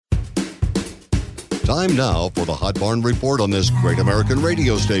Time now for the Hot Barn Report on this great American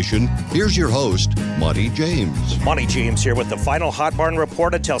radio station. Here's your host, Monty James. Monty James here with the final Hot Barn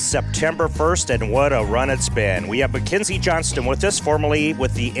Report until September 1st, and what a run it's been. We have MacKenzie Johnston with us, formerly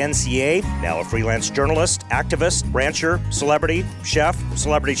with the NCA, now a freelance journalist, activist, rancher, celebrity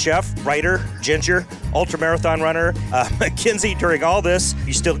chef, writer, ginger, ultramarathon runner. MacKenzie, during all this,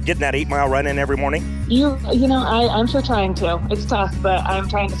 you still getting that 8-mile run in every morning? I'm sure trying to. It's tough, but I'm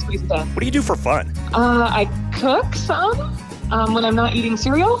trying to squeeze it in. What do you do for fun? I cook some when I'm not eating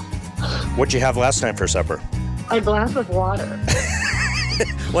cereal. What'd you have last night for supper? A glass of water.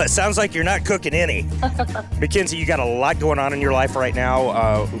 Well, it sounds like you're not cooking any. MacKenzie, you got a lot going on in your life right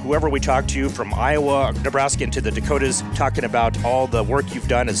now. Whoever we talk to from Iowa, Nebraska, into the Dakotas, talking about all the work you've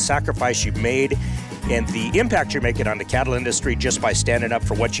done and sacrifice you've made and the impact you're making on the cattle industry just by standing up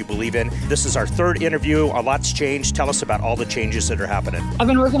for what you believe in. This is our third interview. A lot's changed. Tell us about all the changes that are happening. I've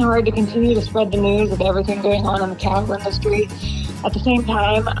been working hard to continue to spread the news of everything going on in the cattle industry. At the same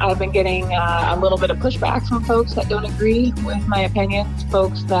time, I've been getting a little bit of pushback from folks that don't agree with my opinions,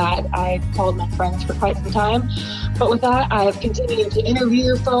 folks that I called my friends for quite some time. But with that, I've continued to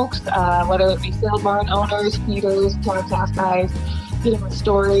interview folks, whether it be sale barn owners, feeders, cow-calf guys, getting the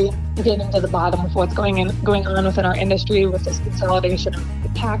story, getting to the bottom of what's going on within our industry with this consolidation of the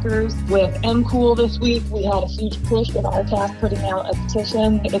packers. With MCOOL this week, we had a huge push with our cast putting out a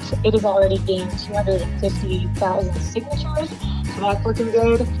petition. It has already gained 250,000 signatures, so that's looking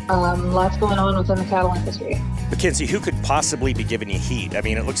good. Lots going on within the cattle industry. MacKenzie, who could possibly be giving you heat? I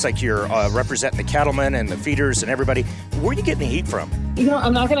mean, it looks like you're representing the cattlemen and the feeders and everybody. Where are you getting the heat from?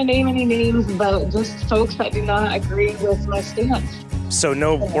 I'm not going to name any names, but just folks that do not agree with my stance. So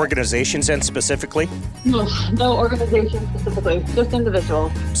no organizations then specifically? No organizations specifically, just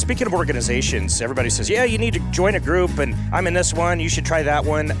individuals. Speaking of organizations, everybody says, yeah, you need to join a group, and I'm in this one, you should try that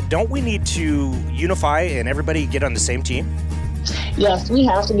one. Don't we need to unify and everybody get on the same team? Yes, we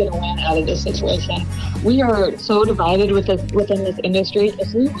have to get a win out of this situation. We are so divided within this industry.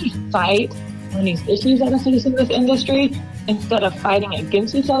 If we would fight on these issues that are facing this industry, instead of fighting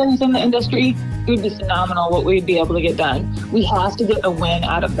against each other within the industry, it would be phenomenal what we'd be able to get done. We have to get a win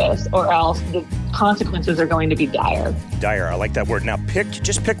out of this, or else the consequences are going to be dire. Dire, I like that word. Now,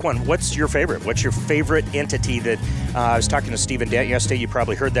 just pick one. What's your favorite? What's your favorite entity that, I was talking to Stephen Dent yesterday, you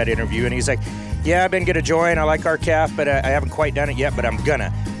probably heard that interview, and he's like, yeah, I've been going to join, I like our calf, but I haven't quite done it yet, but I'm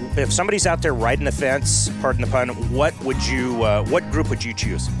gonna. If somebody's out there riding the fence, pardon the pun, what group would you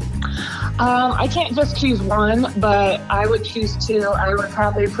choose? I can't just choose one, but I would choose two. I would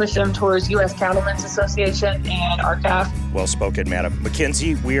probably push them towards U.S. Cattlemen's Association and RCAF. Well spoken, madam.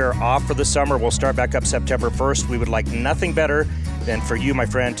 MacKenzie, we are off for the summer. We'll start back up September 1st. We would like nothing better than for you, my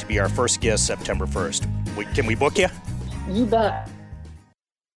friend, to be our first guest September 1st. Can we book you? You bet.